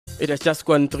It has just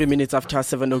gone 3 minutes after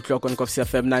 7 o'clock on Kovsie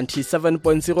FM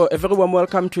 97.0. A very warm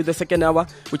welcome to the second hour,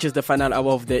 which is the final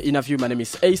hour of the interview. My name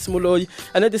is Ace Moloi,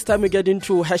 and at this time we get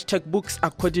into hashtag books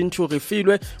according to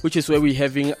Refilwe, which is where we're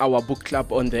having our book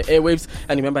club on the airwaves.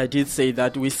 And remember, I did say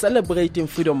that we're celebrating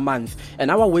Freedom Month,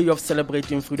 and our way of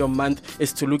celebrating Freedom Month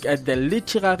is to look at the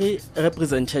literary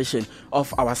representation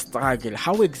of our struggle.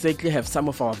 How exactly have some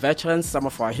of our veterans, some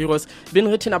of our heroes been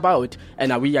written about,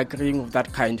 and are we agreeing with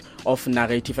that kind of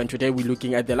narrative? And today we're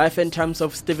looking at the life and times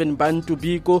of Stephen Bantu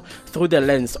Biko through the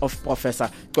lens of Professor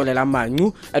Xolela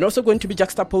Mangcu, and also going to be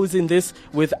juxtaposing this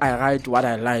with I Write What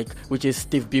I Like, which is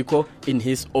Steve Biko in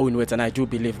his own words. And I do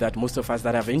believe that most of us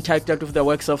that have interacted with the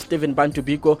works of Stephen Bantu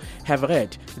Biko have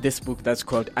read this book that's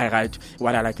called I Write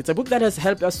What I Like. It's a book that has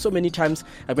helped us so many times.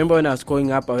 I remember when I was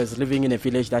growing up, I was living in a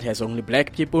village that has only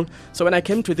black people. So when I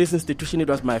came to this institution, it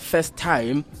was my first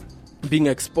time being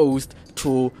exposed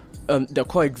to the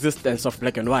coexistence of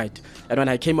black and white. And when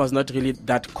I came, I was not really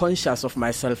that conscious of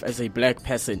myself as a black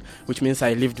person, which means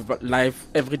I lived life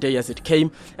every day as it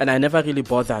came, and I never really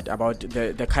bothered about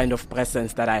the kind of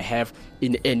presence that I have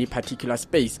in any particular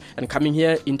space. And coming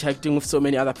here, interacting with so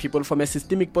many other people from a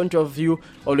systemic point of view,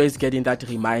 always getting that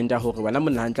reminder, sort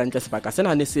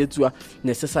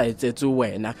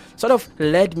of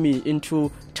led me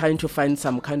into trying to find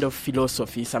some kind of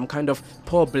philosophy, some kind of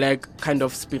pro-black kind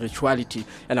of spirituality.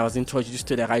 And I was introduced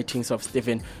to the writings of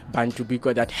Stephen Bantu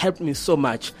Biko that helped me so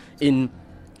much in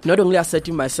not only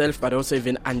asserting myself, but also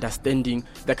even understanding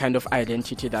the kind of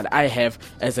identity that I have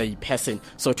as a person.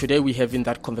 So today we're having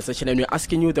that conversation, and we're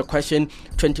asking you the question,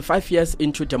 25 years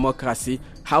into democracy,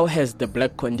 how has the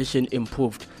black condition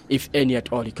improved, if any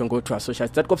at all? You can go to our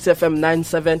socials at Kovsie FM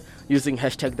 97 using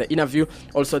hashtag the interview.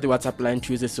 Also the WhatsApp line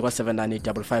to use is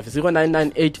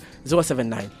 0798550998,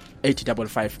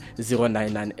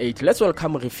 079-855-0998. Let's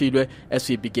welcome Refilwe as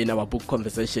we begin our book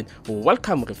conversation.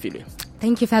 Welcome, Refilwe.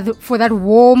 Thank you for that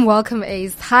warm welcome,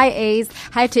 Ace. Hi, Ace.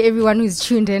 Hi to everyone who's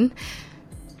tuned in.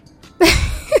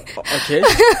 Okay.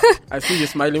 I see you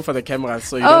smiling for the camera,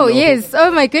 so you don't know. Yes. Oh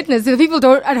my goodness. The people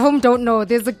at home don't know.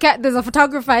 There's a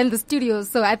photographer in the studio,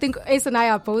 so I think Ace and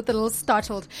I are both a little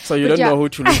startled. So you don't know who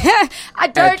to look I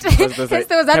don't. Because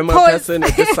there's a camera person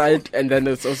at this side, and then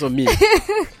there's also me.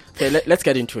 Okay, let's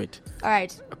get into it. All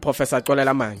right. Professor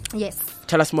Xolela Mangcu. Yes.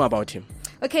 Tell us more about him.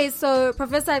 Okay, so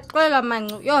Professor Xolela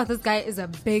Mangcu, this guy is a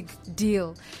big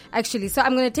deal, actually. So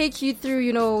I'm going to take you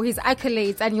through, his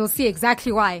accolades, and you'll see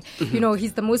exactly why. Mm-hmm.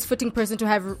 He's the most fitting person to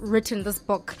have written this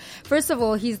book. First of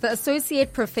all, he's the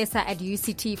associate professor at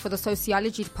UCT for the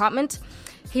sociology department.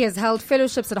 He has held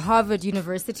fellowships at Harvard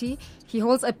University. He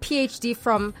holds a PhD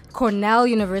from Cornell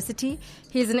University.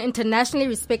 He is an internationally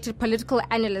respected political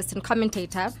analyst and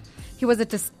commentator. He was a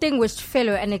distinguished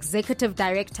fellow and executive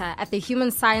director at the Human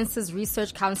Sciences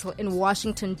Research Council in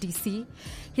Washington, D.C.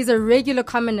 He's a regular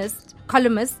columnist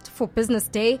for Business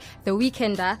Day, The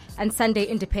Weekender, and Sunday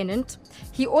Independent.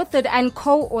 He authored and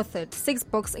co-authored 6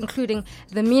 books, including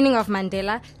The Meaning of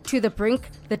Mandela, To the Brink,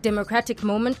 The Democratic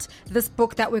Moment, this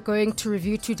book that we're going to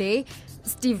review today,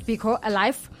 Steve Biko, A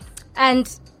Life. And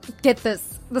get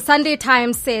this, the Sunday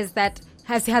Times says that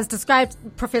has described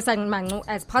Professor Mangcu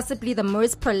as possibly the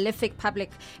most prolific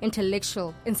public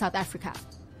intellectual in South Africa.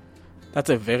 That's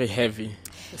a very heavy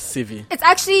CV. It's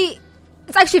actually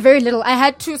very little. I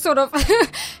had to sort of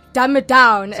dumb it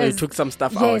down. So you took some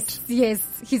stuff out. Yes.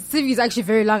 His CV is actually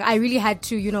very long. I really had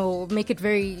to, make it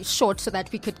very short so that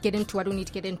we could get into what we need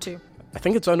to get into. I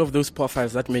think it's one of those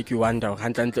profiles that make you wonder.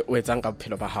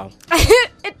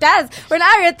 It does. When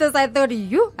I read this, I thought,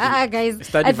 guys.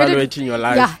 Start evaluating your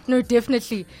life. Yeah, no,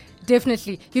 definitely.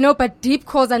 But deep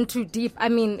calls unto deep. I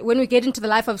mean, when we get into the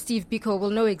life of Steve Biko,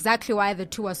 we'll know exactly why the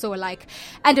two are so alike.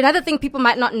 And another thing people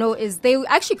might not know is they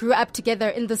actually grew up together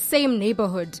in the same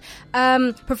neighborhood.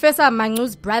 Professor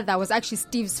Mangcu's brother was actually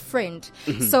Steve's friend.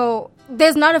 Mm-hmm. So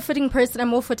there's not a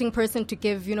more fitting person to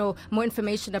give, more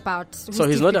information about. So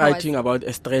he's not writing about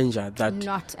a stranger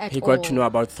that he got to know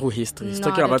about through history. He's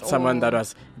talking about someone that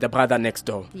was the brother next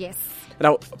door. Yes.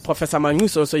 Now, Professor Mangcu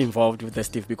is also involved with the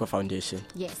Steve Biko Foundation.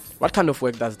 Yes. What kind of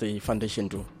work does the foundation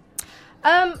do?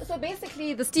 So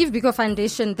basically, the Steve Biko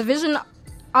Foundation, the vision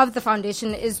of the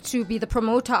foundation is to be the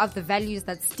promoter of the values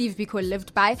that Steve Biko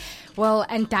lived by,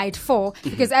 and died for.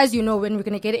 Because as you know, when we're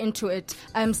going to get into it,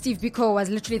 Steve Biko was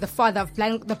literally the father of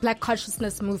the Black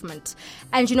consciousness movement.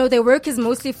 And, their work is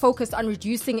mostly focused on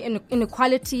reducing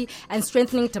inequality and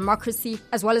strengthening democracy,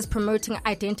 as well as promoting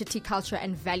identity, culture,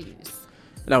 and values.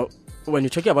 Now, when you're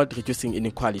talking about reducing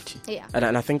inequality, Yeah.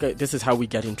 and I think this is how we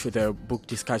get into the book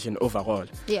discussion overall.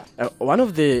 Yeah. One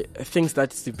of the things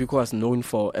that Steve Biko was known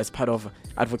for as part of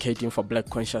advocating for black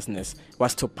consciousness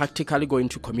was to practically go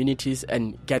into communities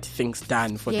and get things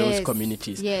done for those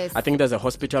communities. Yes. I think there's a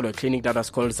hospital or clinic that was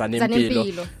called Zanempilo,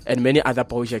 Zanempilo. and many other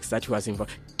projects that he was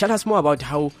involved. Tell us more about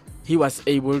how he was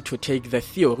able to take the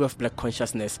theory of black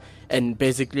consciousness and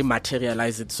basically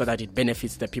materialize it so that it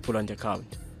benefits the people on the ground.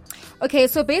 Okay,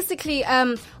 so basically,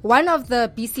 one of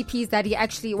the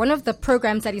BCPs one of the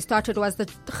programs that he started was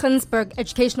the Ginsberg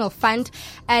Educational Fund.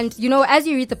 And, as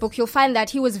you read the book, you'll find that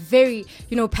he was very,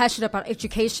 passionate about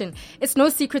education. It's no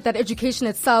secret that education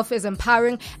itself is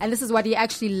empowering, and this is what he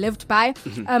actually lived by.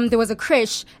 There was a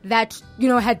creche that,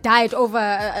 had died over,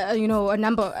 a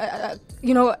number,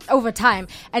 over time.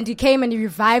 And he came and he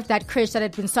revived that creche that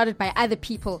had been started by other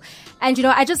people. And,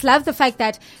 I just love the fact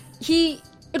that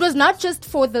it was not just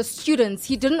for the students.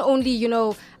 He didn't only,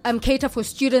 cater for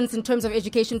students in terms of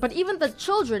education, but even the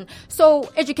children.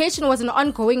 So education was an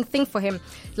ongoing thing for him.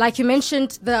 Like you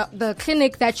mentioned, the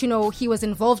clinic that, he was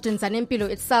involved in, Zanempilo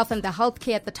itself, and the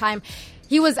healthcare at the time,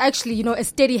 he was actually, a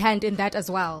steady hand in that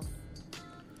as well.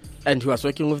 And he was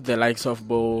working with the likes of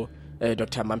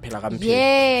Dr. Mamphela Ramphele.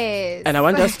 Yes. And I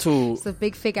want us to... It's a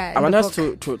big figure. I want us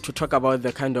to talk about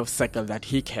the kind of circle that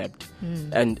he kept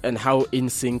and how in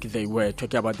sync they were.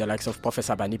 Talking about the likes of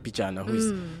Professor Bani Pijana, who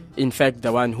is, in fact,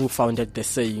 the one who founded the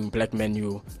saying, "Black men,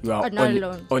 you are on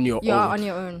your own." You are on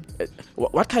your own.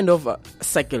 What kind of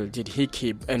circle did he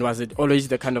keep? And was it always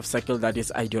the kind of circle that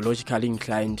is ideologically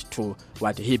inclined to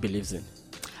what he believes in?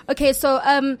 Okay, so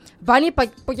Bani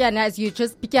Pijana, as you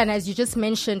just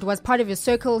mentioned, was part of his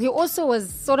circle. He also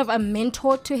was sort of a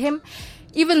mentor to him,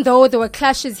 even though there were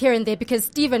clashes here and there, because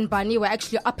Steve and Bani were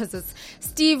actually opposites.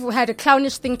 Steve had a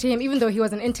clownish thing to him, even though he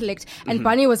was an intellect, and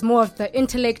Bani was more of the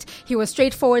intellect. He was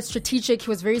straightforward, strategic. He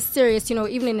was very serious.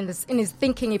 Even in his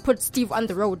thinking, he put Steve on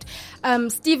the road.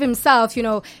 Steve himself,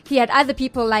 he had other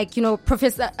people like,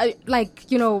 Professor,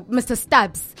 Mr.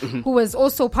 Stubbs, who was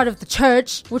also part of the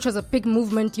church, which was a big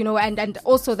movement, and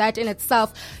also that in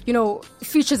itself,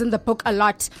 features in the book a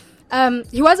lot.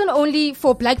 He wasn't only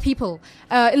for black people.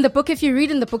 In the book, if you read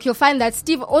in the book, you'll find that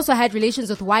Steve also had relations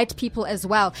with white people as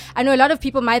well. I know a lot of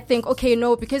people might think, okay,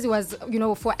 no, because he was,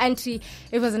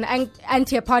 it was an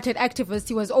anti-apartheid activist,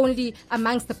 he was only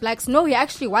amongst the blacks. No, he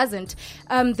actually wasn't.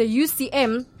 The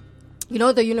UCM,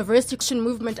 the university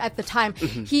movement at the time,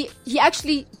 he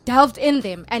actually delved in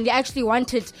them, and he actually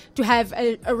wanted to have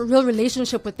a real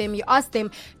relationship with them. He asked them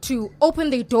to open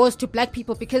their doors to black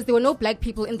people because there were no black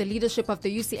people in the leadership of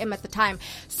the UCM at the time.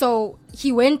 So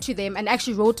he went to them and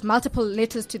actually wrote multiple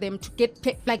letters to them to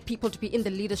get black people to be in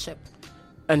the leadership.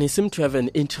 And he seemed to have an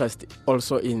interest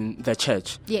also in the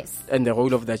church. Yes. And the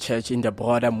role of the church in the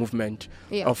broader movement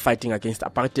of fighting against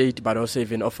apartheid, but also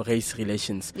even of race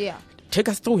relations. Yeah. Take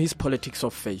us through his politics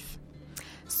of faith.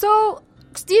 So,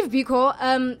 Steve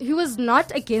Biko, he was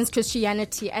not against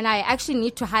Christianity, and I actually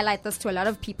need to highlight this to a lot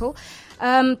of people,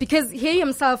 because he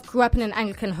himself grew up in an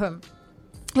Anglican home.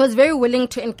 He was very willing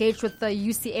to engage with the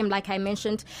UCM, like I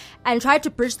mentioned, and try to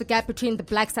bridge the gap between the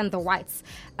blacks and the whites.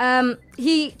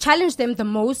 He challenged them the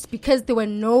most because there were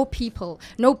no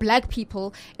black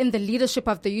people in the leadership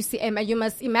of the UCM. And you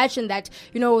must imagine that,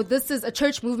 this is a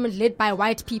church movement led by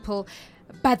white people,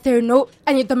 but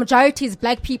and the majority is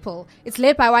black people. It's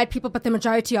led by white people, but the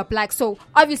majority are black. So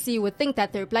obviously you would think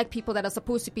that there are black people that are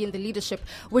supposed to be in the leadership,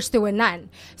 which there were none.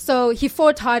 So he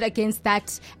fought hard against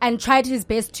that and tried his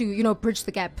best to, bridge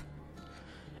the gap.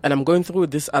 And I'm going through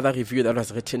this other review that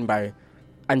was written by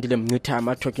Andile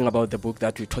Mnutama talking about the book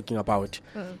that we're talking about.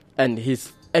 And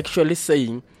he's actually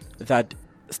saying that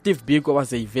Steve Biko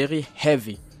was a very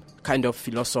heavy kind of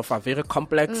philosopher, very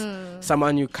complex,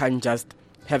 someone you can't just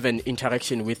have an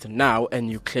interaction with now and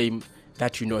you claim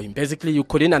that you know him. Basically, you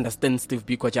couldn't understand Steve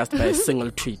Biko just by a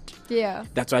single tweet. Yeah.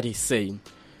 That's what he's saying.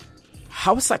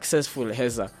 How successful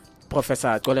has Professor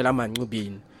Xolela Mancu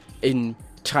been in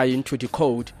trying to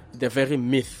decode the very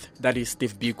myth that is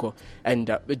Steve Biko? And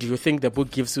do you think the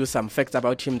book gives you some facts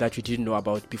about him that you didn't know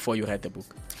about before you read the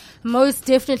book? Most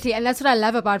definitely. And that's what I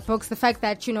love about books, the fact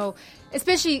that,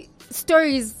 especially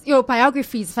stories,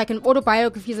 biographies,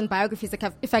 autobiographies and biographies,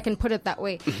 if I can put it that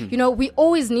way. We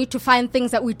always need to find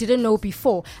things that we didn't know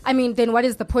before. I mean, then what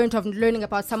is the point of learning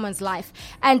about someone's life?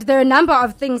 And there are a number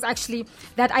of things, actually,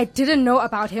 that I didn't know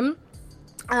about him.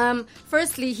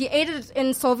 Firstly, he aided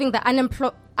in solving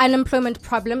the unemployment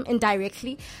problem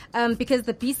indirectly because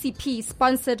the BCP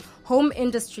sponsored home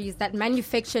industries that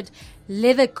manufactured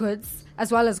leather goods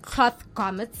as well as cloth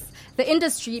garments. The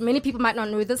industry, many people might not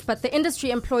know this, but the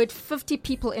industry employed 50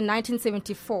 people in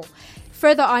 1974.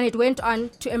 Further on, it went on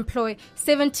to employ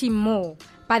 70 more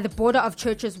by the Border of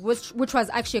Churches, which was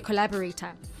actually a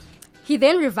collaborator. He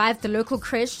then revived the local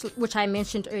creche, which I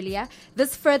mentioned earlier.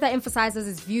 This further emphasizes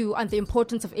his view on the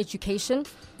importance of education.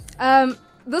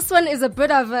 This one is a bit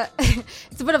of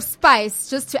it's a bit of spice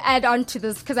just to add on to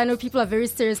this, because I know people are very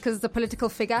serious because it's a political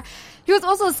figure. He was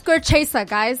also a skirt chaser,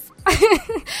 guys.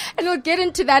 And we'll get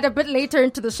into that a bit later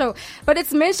into the show. But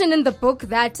it's mentioned in the book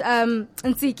that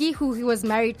Nsiki, who he was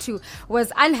married to,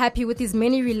 was unhappy with his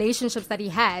many relationships that he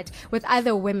had with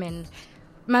other women.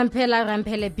 Mampela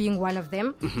Rampele being one of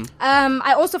them.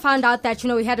 I also found out that,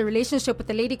 he had a relationship with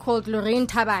a lady called Lorraine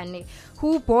Tabane,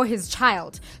 who bore his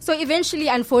child. So eventually,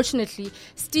 unfortunately,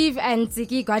 Steve and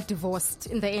Ziggy got divorced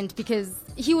in the end because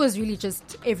he was really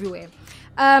just everywhere.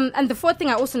 And the fourth thing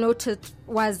I also noted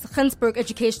was Ginsberg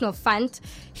Educational Fund.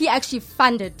 He actually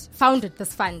founded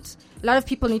this fund. A lot of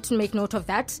people need to make note of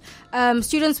that.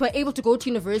 Students were able to go to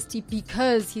university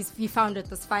because he founded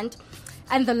this fund.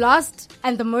 And the last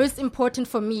and the most important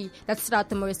for me that stood out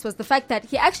the most was the fact that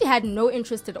he actually had no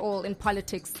interest at all in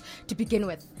politics to begin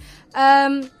with.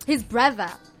 His brother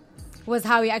was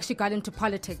how he actually got into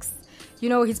politics.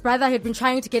 His brother had been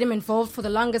trying to get him involved for the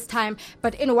longest time.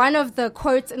 But in one of the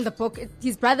quotes in the book,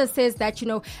 his brother says that,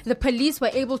 the police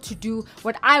were able to do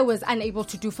what I was unable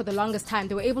to do for the longest time.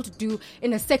 They were able to do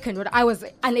in a second what I was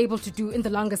unable to do in the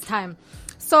longest time.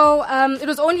 So it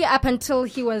was only up until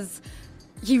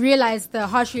he realized the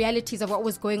harsh realities of what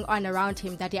was going on around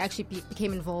him that he actually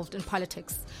became involved in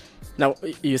politics. Now,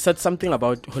 you said something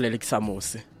about Hulelek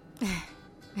Samose.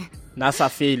 Nasa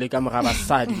fele ka mora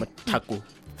basadi matako.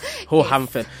 Ho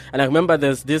hamfel. And I remember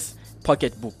there's this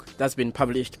pocket book that's been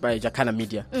published by Jacana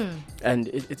Media. And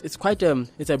it's quite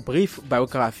it's a brief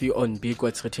biography on Biko.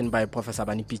 It's written by Professor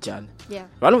Bani Pichal. Yeah.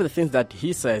 One of the things that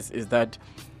he says is that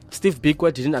Steve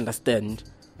Biko didn't understand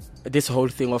this whole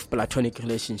thing of platonic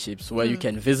relationships where you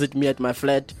can visit me at my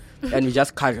flat and we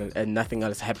just cuddle and nothing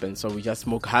else happens. So we just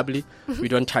smoke happily, we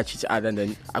don't touch each other, and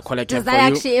then I collect Does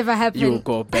that actually ever happen? You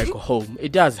go back home.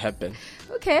 It does happen.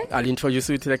 Okay. I'll introduce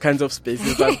you to the kinds of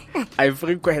spaces that I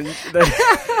frequent.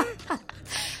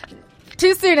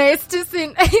 Too soon, it's too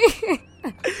soon.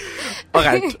 All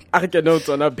right, I can notes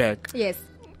on our back. Yes.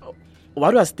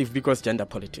 What was Steve Biko's gender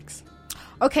politics?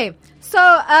 Okay, so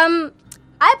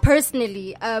I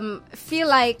personally feel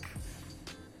like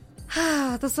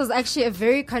this was actually a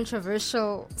very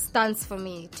controversial stance for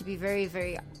me, to be very,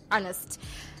 very honest.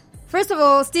 First of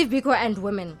all, Steve Biko and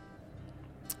women.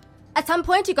 At some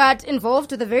point, he got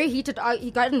involved in a very heated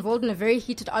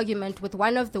argument with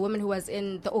one of the women who was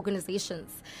in the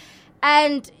organizations.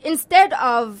 And instead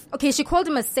of, she called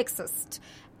him a sexist.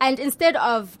 And instead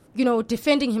of,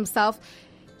 defending himself,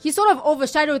 he sort of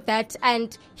overshadowed that,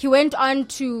 and he went on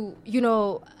to,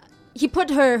 he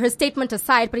put her statement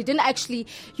aside, but he didn't actually,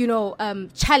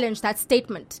 challenge that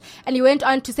statement. And he went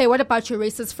on to say, what about your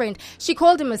racist friend? She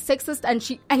called him a sexist, and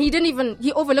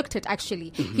he overlooked it,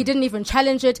 actually. Mm-hmm. He didn't even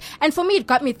challenge it. And for me, it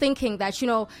got me thinking that,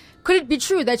 could it be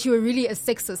true that you were really a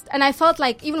sexist? And I felt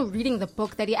like, even reading the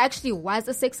book, that he actually was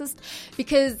a sexist,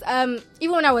 because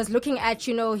even when I was looking at,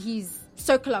 his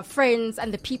circle of friends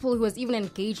and the people he was even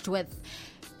engaged with,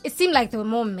 it seemed like there were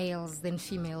more males than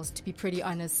females, to be pretty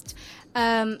honest.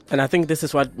 And I think this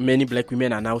is what many black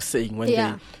women are now saying when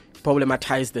they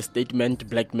problematize the statement,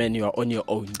 black men, you are on your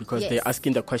own, because they're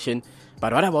asking the question,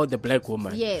 but what about the black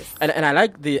woman? Yes. And I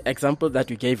like the example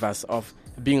that you gave us of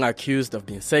being accused of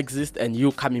being sexist and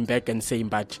you coming back and saying,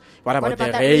 but what about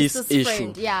the race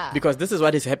issue? Yeah. Because this is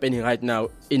what is happening right now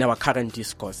in our current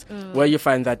discourse, where you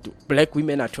find that black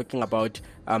women are talking about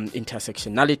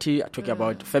intersectionality, are talking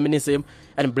about feminism,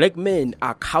 and black men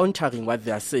are countering what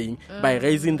they are saying by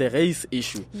raising the race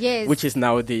issue, which is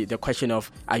now the question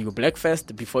of, are you black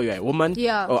first before you're a woman,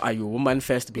 or are you a woman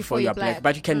first before you're black?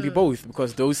 But you can be both,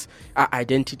 because those are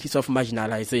identities of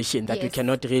marginalization that you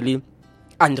cannot really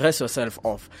undress yourself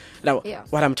of. Now,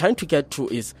 what I'm trying to get to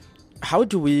is, how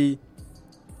do we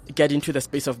get into the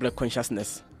space of black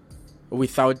consciousness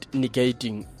without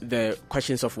negating the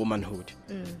questions of womanhood?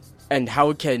 And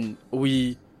how can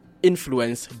we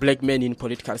influence black men in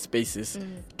political spaces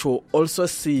to also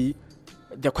see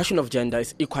the question of gender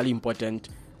is equally important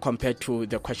compared to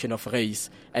the question of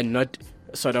race, and not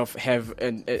sort of have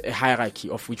a hierarchy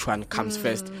of which one comes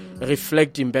first,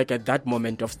 reflecting back at that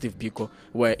moment of Steve Biko,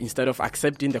 where instead of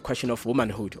accepting the question of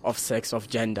womanhood, of sex, of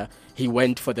gender, he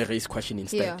went for the race question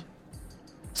instead. Yeah.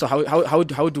 So how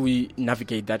do we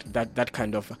navigate that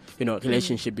kind of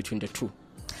relationship between the two?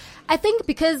 I think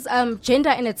because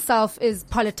gender in itself is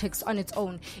politics on its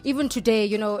own. Even today,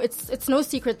 it's no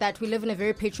secret that we live in a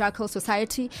very patriarchal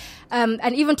society.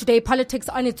 And even today, politics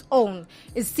on its own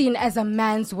is seen as a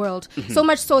man's world. Mm-hmm. So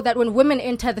much so that when women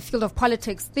enter the field of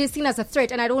politics, they're seen as a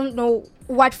threat. And I don't know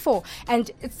what for. And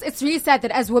it's really sad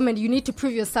that as women, you need to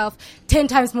prove yourself 10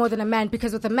 times more than a man,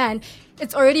 because with a man,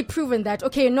 it's already proven that,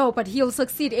 okay, no, but he'll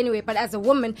succeed anyway. But as a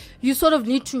woman, you sort of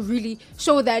need to really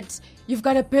show that you've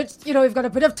got a bit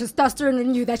of testosterone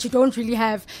in you that you don't really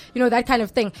have, that kind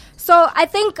of thing. So I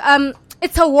think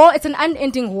it's a war. It's an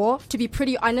unending war, to be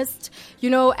pretty honest,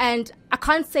 and I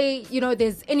can't say,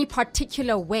 there's any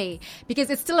particular way, because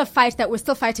it's still a fight that we're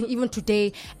still fighting even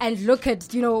today. And look at,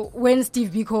 when Steve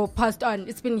Biko passed on,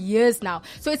 it's been years now.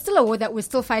 So it's still a war that we're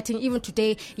still fighting even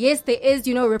today. Yes, there is,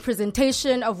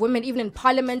 representation of women even in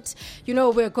parliament.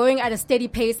 We're going at a steady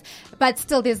pace, but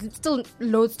still there's still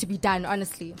loads to be done,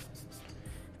 honestly.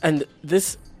 And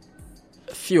this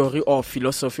theory or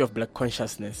philosophy of black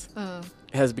consciousness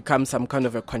has become some kind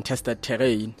of a contested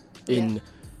terrain in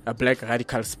black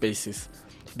radical spaces.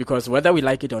 Because whether we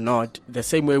like it or not, the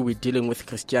same way we're dealing with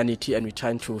Christianity and we're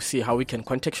trying to see how we can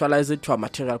contextualize it to our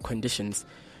material conditions,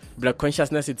 black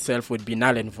consciousness itself would be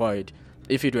null and void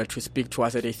if it were to speak to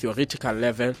us at a theoretical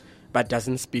level, but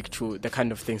doesn't speak to the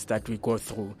kind of things that we go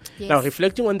through. Yes. Now,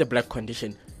 reflecting on the black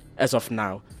condition as of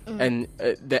now, and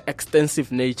the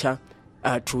extensive nature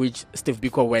to which Steve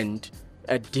Biko went,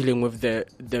 dealing with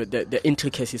the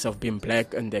intricacies of being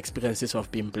black and the experiences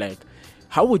of being black,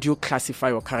 how would you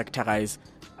classify or characterize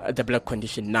the black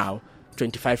condition now,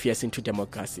 25 years into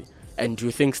democracy? And do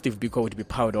you think Steve Biko would be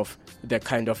proud of the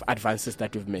kind of advances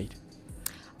that we've made?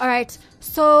 All right.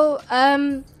 So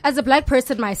as a black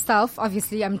person myself,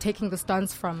 obviously I'm taking the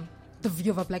stance from the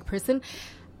view of a black person.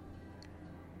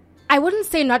 I wouldn't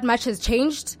say not much has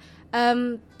changed,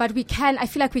 but I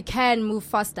feel like we can move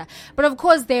faster. But of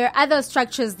course, there are other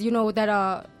structures,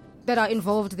 that are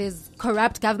involved. There's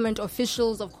corrupt government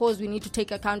officials. Of course, we need to take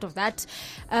account of that.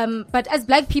 But as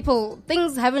black people,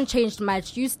 things haven't changed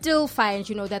much. You still find,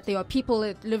 that there are people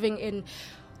living in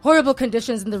horrible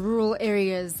conditions in the rural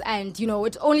areas. And,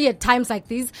 it's only at times like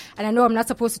these. And I know I'm not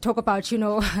supposed to talk about,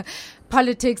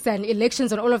 politics and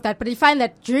elections and all of that. But you find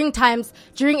that during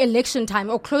election time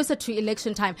or closer to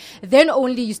election time, then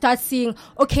only you start seeing,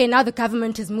 okay, now the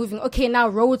government is moving. Okay, now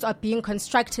roads are being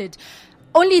constructed.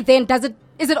 Only then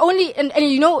is it only, and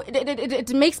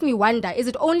it makes me wonder, is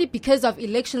it only because of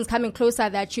elections coming closer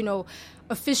that,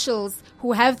 officials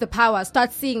who have the power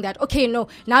start seeing that, okay, no,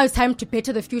 now it's time to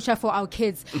better the future for our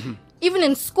kids. Mm-hmm. Even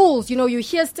in schools, you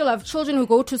hear still of children who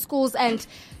go to schools and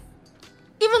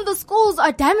even the schools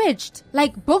are damaged.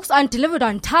 Like books aren't delivered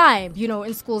on time,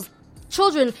 in schools.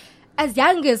 Children as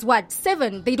young as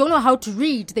 7, they don't know how to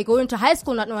read. They go into high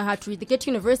school not knowing how to read. They get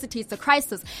to university, it's a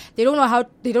crisis. They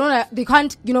can't,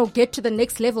 get to the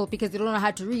next level because they don't know how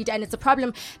to read. And it's a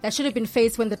problem that should have been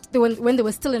faced when they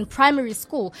were still in primary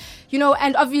school.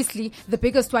 And obviously the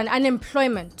biggest one,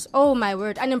 unemployment. Oh my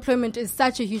word, unemployment is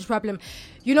such a huge problem.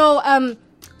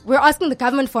 We're asking the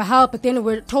government for help, but then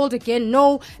we're told again,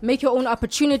 no, make your own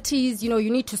opportunities. You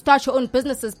need to start your own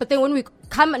businesses. But then when we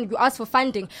come and we ask for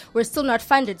funding, we're still not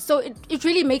funded. So it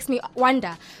really makes me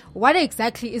wonder what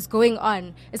exactly is going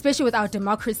on, especially with our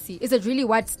democracy. Is it really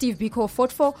what Steve Biko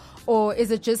fought for, or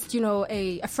is it just,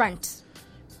 a front?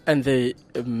 And the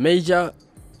major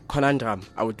conundrum,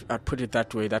 I'd put it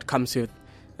that way, that comes with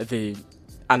the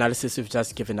analysis you've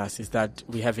just given us is that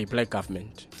we have a black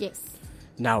government. Yes.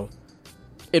 Now,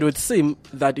 it would seem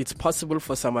that it's possible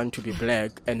for someone to be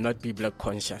black and not be black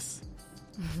conscious.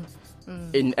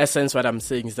 In essence, what I'm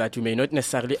saying is that you may not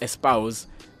necessarily espouse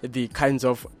the kinds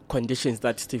of conditions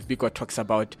that Steve Biko talks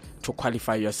about to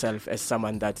qualify yourself as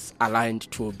someone that's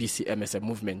aligned to BCM as a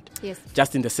movement. Yes.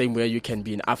 Just in the same way you can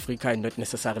be in Africa and not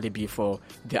necessarily be for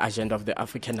the agenda of the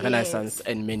African Renaissance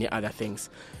and many other things.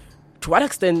 To what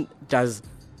extent does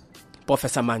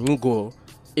Professor Manugo,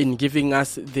 in giving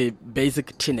us the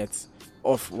basic tenets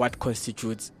of what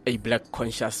constitutes a black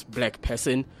conscious black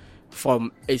person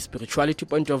from a spirituality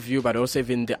point of view, but also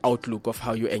even the outlook of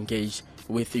how you engage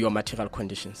with your material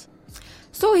conditions?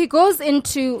 So he goes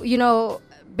into,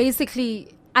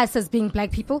 basically us as being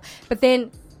black people, but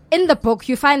then in the book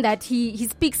you find that he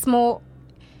speaks more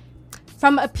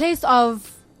from a place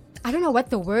of, I don't know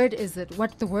what the word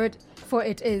for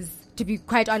it is. to be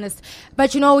quite honest.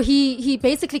 But, you know, he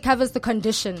basically covers the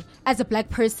condition as a black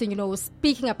person, you know,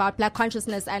 speaking about black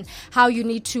consciousness and how you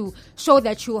need to show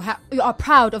that you are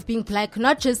proud of being black,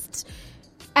 not just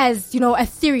as, you know, a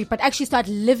theory, but actually start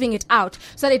living it out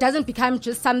so that it doesn't become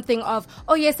just something of,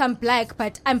 oh yes, I'm black,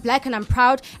 but I'm black and I'm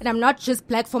proud, and I'm not just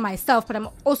black for myself, but I'm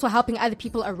also helping other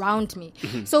people around me.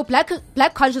 So black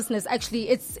consciousness, actually,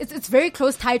 it's very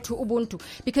close tied to Ubuntu,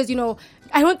 because, you know,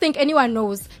 I don't think anyone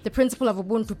knows the principle of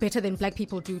Ubuntu better than black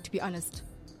people do, to be honest.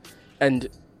 And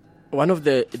one of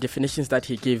the definitions that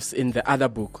he gives in the other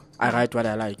book, I Write What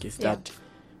I Like, is that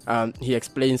he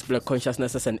explains black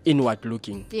consciousness as an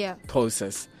inward-looking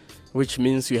process, which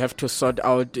means you have to sort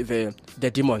out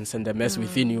the demons and the mess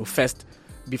within you first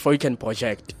before you can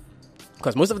project.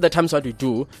 Because most of the times what we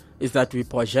do is that we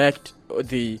project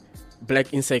the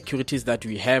black insecurities that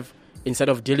we have instead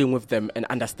of dealing with them and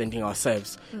understanding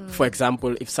ourselves. For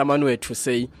example, if someone were to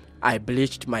say, I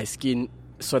bleached my skin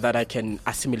so that I can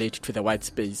assimilate to the white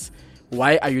space,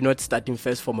 why are you not starting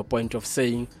first from a point of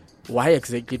saying, why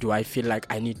exactly do I feel like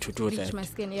I need to do that? My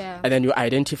skin, and then you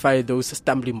identify those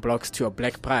stumbling blocks to your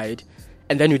black pride,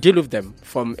 and then you deal with them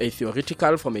from a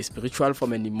theoretical, from a spiritual,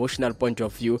 from an emotional point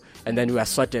of view, and then you are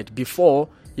sorted before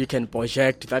you can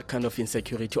project that kind of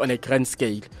insecurity on a grand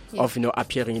scale of, you know,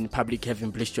 appearing in public,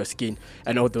 having bleached your skin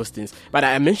and all those things. But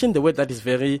I mentioned the word that is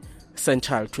very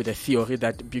central to the theory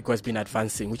that Biko has been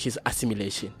advancing, which is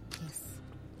assimilation,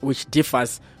 which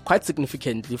differs quite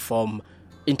significantly from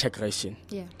integration.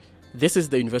 This is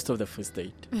the University of the Free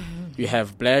State. You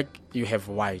have black, you have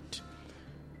white.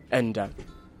 And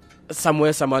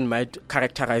somewhere someone might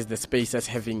characterize the space as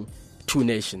having two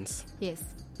nations.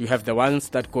 You have the ones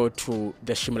that go to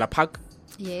the Shimla Park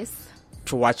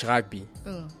to watch rugby.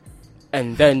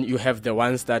 And then you have the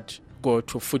ones that go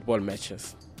to football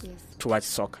matches to watch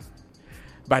soccer.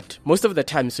 But most of the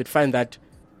times you'd find that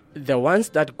the ones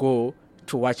that go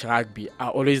to watch rugby are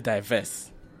always diverse.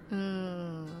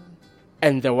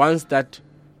 And the ones that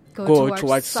go to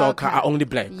watch soccer are only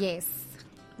black.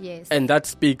 And that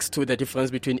speaks to the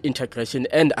difference between integration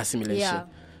and assimilation.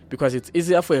 Because it's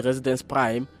easier for a residence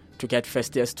prime to get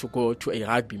first years to go to a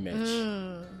rugby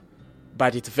match.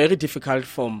 But it's very difficult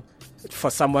for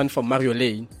someone from Mario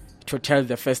Lane to tell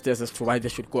the first years as to why they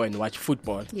should go and watch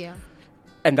football.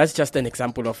 And that's just an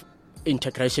example of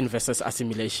integration versus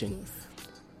assimilation.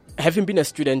 Having been a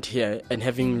student here and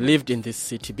having lived in this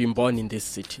city, been born in this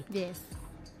city,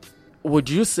 would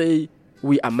you say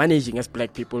we are managing as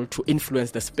black people to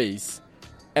influence the space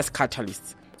as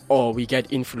catalysts, or we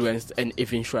get influenced and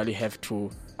eventually have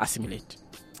to assimilate?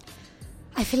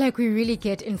 I feel like we really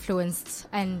get influenced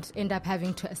and end up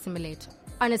having to assimilate.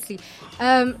 Honestly,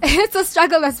 it's a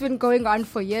struggle that's been going on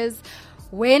for years.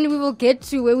 When we will get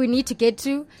to where we need to get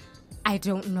to, I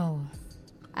don't know.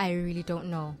 I really don't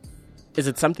know. Is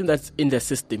it something that's in the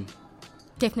system?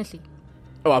 Definitely.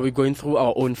 Or are we going through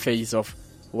our own phase of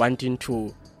wanting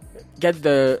to get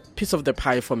the piece of the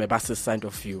pie from a boss's side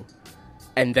of view?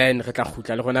 And then,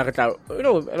 you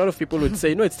know, a lot of people would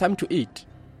say, no, it's time to eat.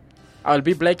 I'll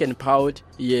be black and proud,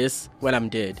 yes, when I'm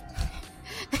dead.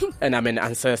 And I'm an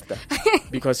ancestor.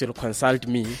 Because you'll consult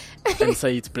me and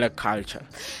say it's black culture.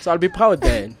 So I'll be proud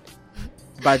then.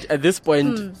 But at this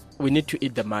point, we need to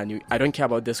eat the money. I don't care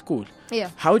about the school.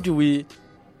 How do we,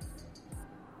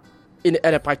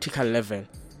 at a practical level,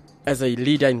 as a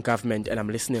leader in government, and I'm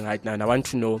listening right now, and I want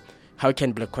to know, how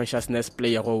can black consciousness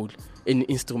play a role in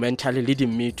instrumentally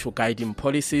leading me to guiding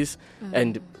policies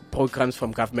and programs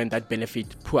from government that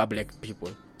benefit poor black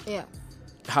people?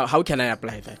 How can I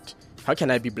apply that? How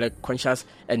can I be black conscious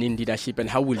and in leadership, and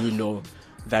how will you know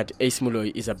that Ace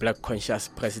Moloi is a black conscious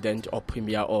president or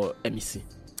premier or MEC?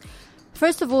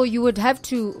 First of all, you would have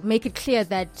to make it clear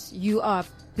that you are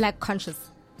black conscious.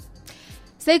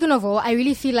 Second of all, I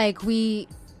really feel like we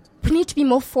need to be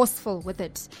more forceful with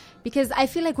it, because I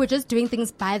feel like we're just doing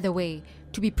things by the way,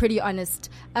 to be pretty honest.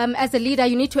 As a leader,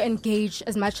 you need to engage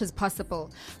as much as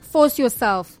possible. Force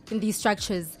yourself in these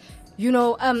structures. You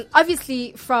know,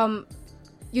 obviously from,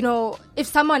 you know, if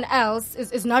someone else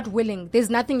is not willing, there's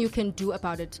nothing you can do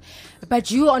about it. But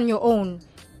you on your own,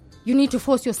 you need to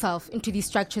force yourself into these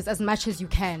structures as much as you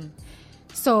can.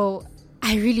 So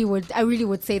I really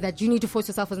would say that you need to force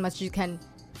yourself as much as you can.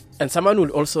 And someone will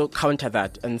also counter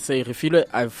that and say, Refilwe,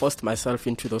 I've forced myself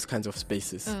into those kinds of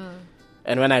spaces.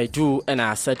 And when I do and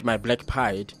I assert my black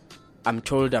pride, I'm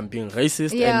told I'm being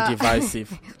racist and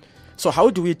divisive. So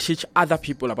how do we teach other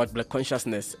people about black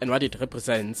consciousness and what it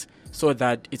represents so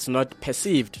that it's not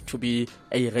perceived to be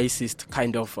a racist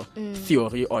kind of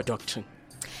theory or doctrine?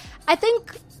 I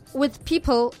think with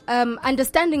people,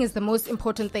 understanding is the most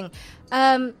important thing.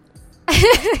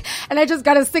 And I just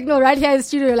got a signal right here in the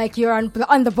studio, like, you're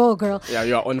on the ball, girl. Yeah,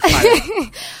 you're on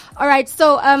fire. All right,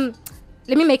 so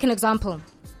let me make an example.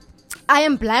 I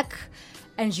am black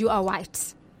and you are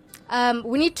white.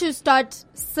 We need to start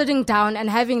sitting down and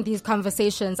having these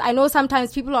conversations. I know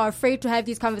sometimes people are afraid to have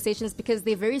these conversations because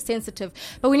they're very sensitive,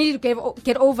 but we need to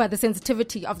get over the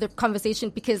sensitivity of the conversation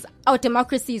because our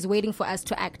democracy is waiting for us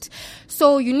to act.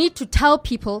 So you need to tell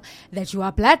people that you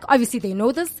are black. Obviously, they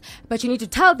know this, but you need to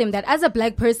tell them that as a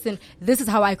black person, this is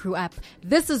how I grew up.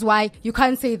 This is why you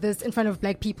can't say this in front of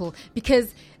black people,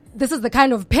 because this is the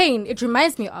kind of pain it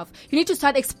reminds me of. You need to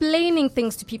start explaining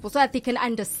things to people so that they can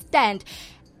understand.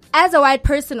 As a white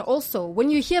person also,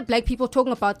 when you hear black people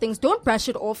talking about things, don't brush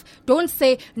it off. Don't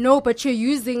say, no, but you're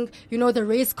using, the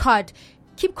race card.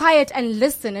 Keep quiet and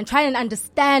listen and try and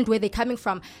understand where they're coming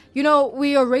from.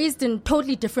 We are raised in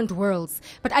totally different worlds,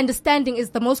 but understanding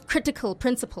is the most critical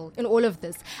principle in all of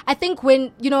this. I think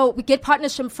when, we get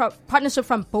partnership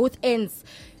from both ends,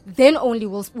 then only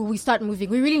will we start moving.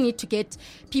 We really need to get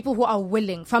people who are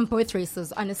willing from both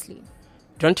races, honestly.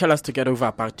 Don't tell us to get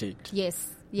over apartheid. Yes.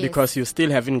 Because you still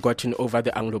haven't gotten over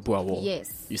the Anglo-Boer War.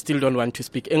 Yes. You still don't want to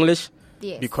speak English.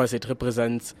 Yes. Because it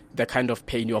represents the kind of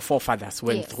pain your forefathers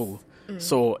went through.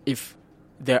 So if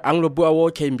the Anglo-Boer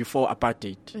War came before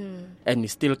apartheid and you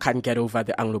still can't get over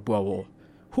the Anglo-Boer War,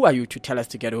 who are you to tell us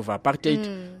to get over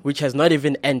apartheid, which has not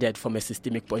even ended from a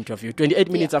systemic point of view?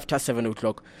 28 minutes after 7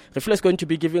 o'clock. Refila is going to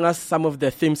be giving us some of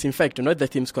the themes. In fact, not the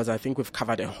themes, because I think we've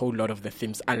covered a whole lot of the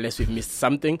themes, unless we've missed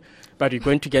something. But you're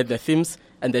going to get the themes,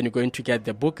 and then you're going to get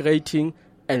the book rating,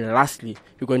 and lastly,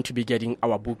 you're going to be getting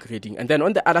our book reading. And then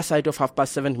on the other side of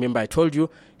 7:30, remember I told you,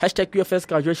 #QFS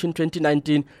Graduation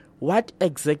 2019, what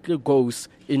exactly goes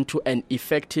into an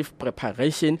effective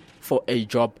preparation for a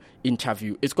job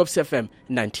interview? It's Kopsi FM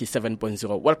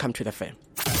 97.0. Welcome to the fam.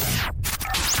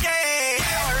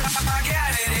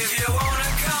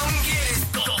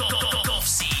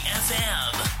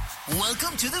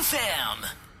 Welcome to the fam.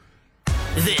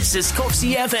 This is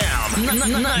Kopsi FM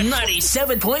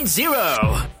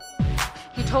 97.0.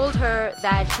 He told her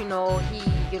that,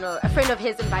 a friend of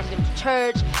his invited him to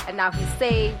church and now he's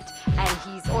saved and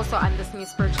he's also on this new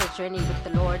spiritual journey with the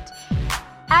Lord.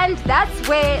 And that's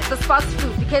where the sparks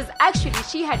flew, because actually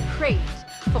she had prayed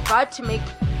for God to make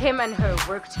him and her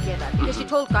work together, because she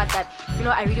told God that,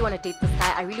 I really want to date this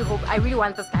guy. I really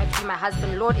want this guy to be my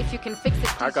husband. Lord, if you can fix it,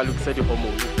 please.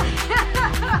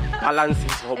 Balance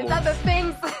his hormones. Is that the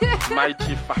things?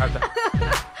 Mighty Father.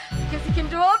 Because he can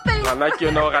do all things.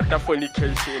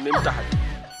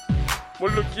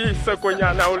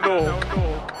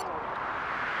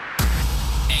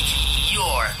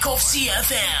 Your Kopsi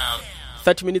FM.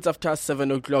 30 minutes after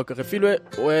 7 o'clock. Refilwe,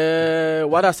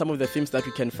 what are some of the themes that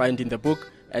we can find in the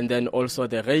book? And then also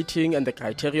the rating and the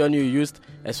criterion you used,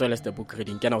 as well as the book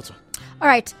reading. All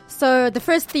right. So the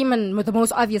first theme and the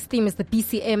most obvious theme is the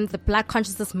BCM, the Black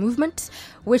Consciousness Movement,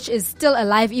 which is still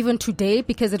alive even today,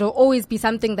 because it'll always be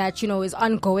something that, is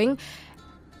ongoing.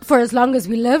 For as long as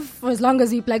we live, for as long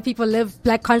as we black people live,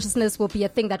 Black consciousness will be a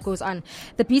thing that goes on.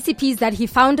 The BCPs that he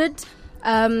founded,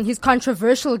 his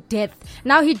controversial death.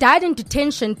 Now, he died in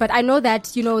detention, but I know that,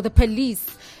 the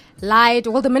police lied,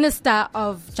 the Minister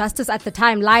of Justice at the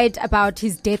time lied about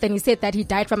his death, and he said that he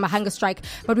died from a hunger strike,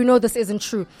 but we know this isn't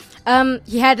true.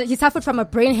 He suffered from a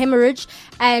brain hemorrhage,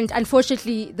 and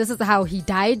unfortunately, this is how he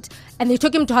died, and they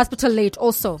took him to hospital late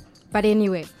also, but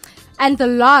anyway. And the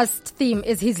last theme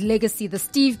is his legacy, the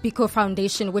Steve Biko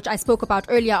Foundation, which I spoke about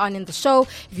earlier on in the show.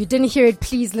 If you didn't hear it,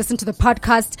 please listen to the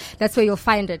podcast. That's where you'll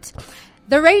find it.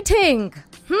 The rating.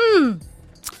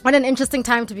 What an interesting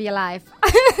time to be alive.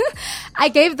 I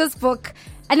gave this book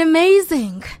an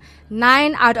amazing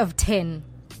 9 out of 10.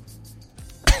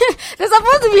 There's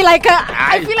supposed to be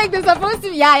I feel like there's supposed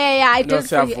to be, I did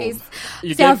for you, Ace.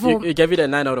 You gave it a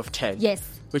 9 out of 10. Yes.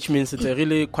 Which means it's a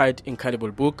really quite incredible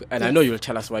book. And I know you'll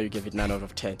tell us why you gave it 9 out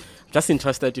of 10. I'm just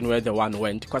interested in where the 1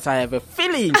 went, because I have a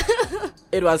feeling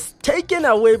it was taken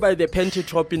away by the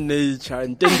pentatropin nature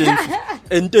and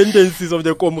tendencies of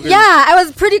the comrade. Yeah, I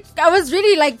was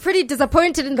really pretty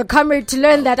disappointed in the comrade to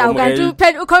learn that I'm going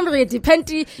to comrade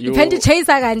depenti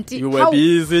chaser ganti. You were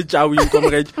busy jawing,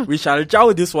 comrade. We shall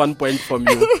jaw this 1 point from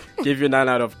you. Give you 9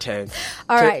 out of 10.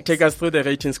 All right. Take us through the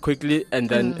ratings quickly and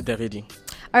then the reading.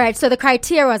 All right, so the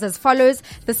criteria was as follows.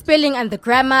 The spelling and the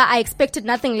grammar, I expected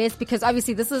nothing less, because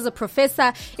obviously this is a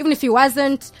professor. Even if he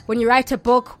wasn't, when you write a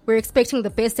book, we're expecting the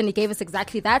best, and he gave us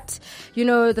exactly that.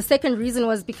 The second reason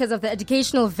was because of the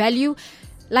educational value.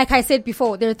 Like I said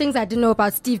before, there are things I didn't know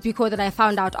about Steve Biko that I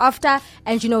found out after,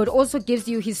 and it also gives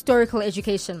you historical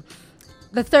education.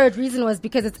 the third reason was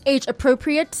because it's age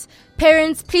appropriate.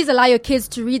 Parents, please allow your kids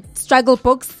to read struggle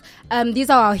books. These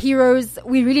are our heroes.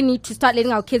 We really need to start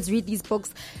letting our kids read these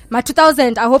books. My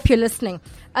 2000, I hope you're listening.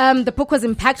 The book was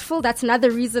impactful. That's another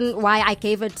reason why I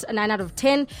gave it a 9 out of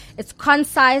 10. It's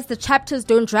concise. The chapters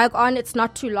don't drag on. It's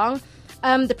not too long.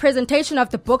 The presentation of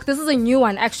the book, this is a new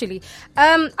one actually.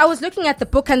 I was looking at the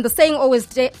book, and the saying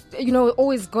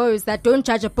always goes that don't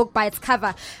judge a book by its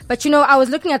cover. But I was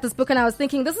looking at this book and I was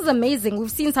thinking, this is amazing.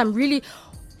 We've seen some really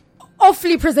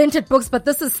awfully presented books, but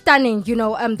this is stunning.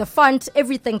 The font,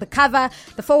 everything, the cover,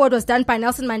 the foreword was done by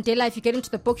Nelson Mandela. If you get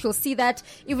into the book, you'll see that.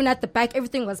 Even at the back,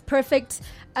 everything was perfect.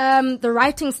 The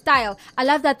writing style, I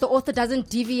love that the author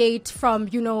doesn't deviate from,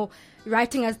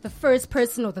 writing as the first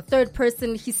person or the third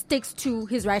person. He sticks to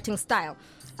his writing style.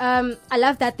 I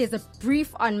love that there's a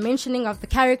brief on mentioning of the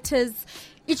characters.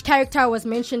 Each character was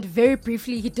mentioned very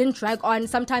briefly. He didn't drag on.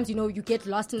 Sometimes, you get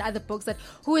lost in other books that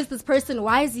who is this person?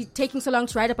 Why is he taking so long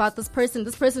to write about this person?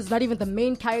 This person is not even the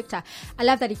main character. I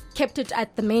love that he kept it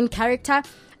at the main character.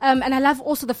 And I love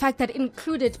also the fact that it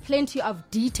included plenty of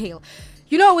detail.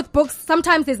 With books,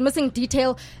 sometimes there's missing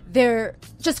detail. They're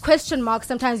just question marks.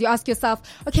 Sometimes you ask yourself,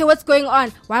 okay, what's going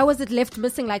on? Why was it left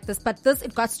missing like this? But this,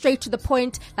 it got straight to the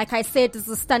point. Like I said, this is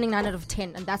a stunning 9 out of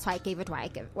 10. And that's why I gave it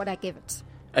what I gave it.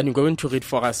 And you're going to read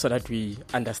for us so that we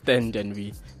understand and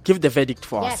we give the verdict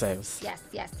for ourselves.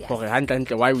 Yes. For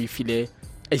why we feel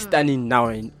a stunning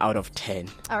 9 out of 10.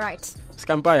 All right.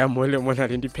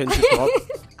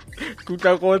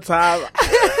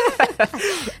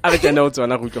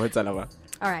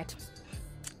 All right.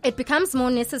 It becomes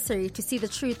more necessary to see the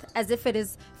truth as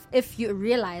if you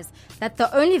realize that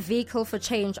the only vehicle for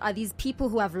change are these people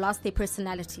who have lost their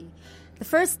personality. The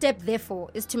first step,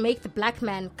 therefore, is to make the black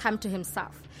man come to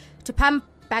himself, to pump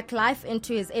back life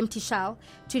into his empty shell,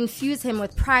 to infuse him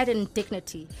with pride and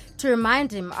dignity, to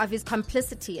remind him of his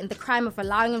complicity in the crime of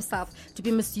allowing himself to be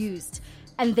misused,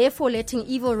 and therefore letting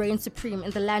evil reign supreme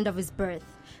in the land of his birth.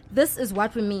 This is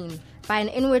what we mean by an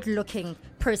inward-looking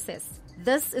process.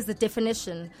 This is the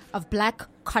definition of black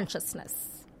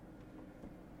consciousness.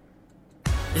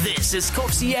 This is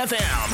Coxie FM.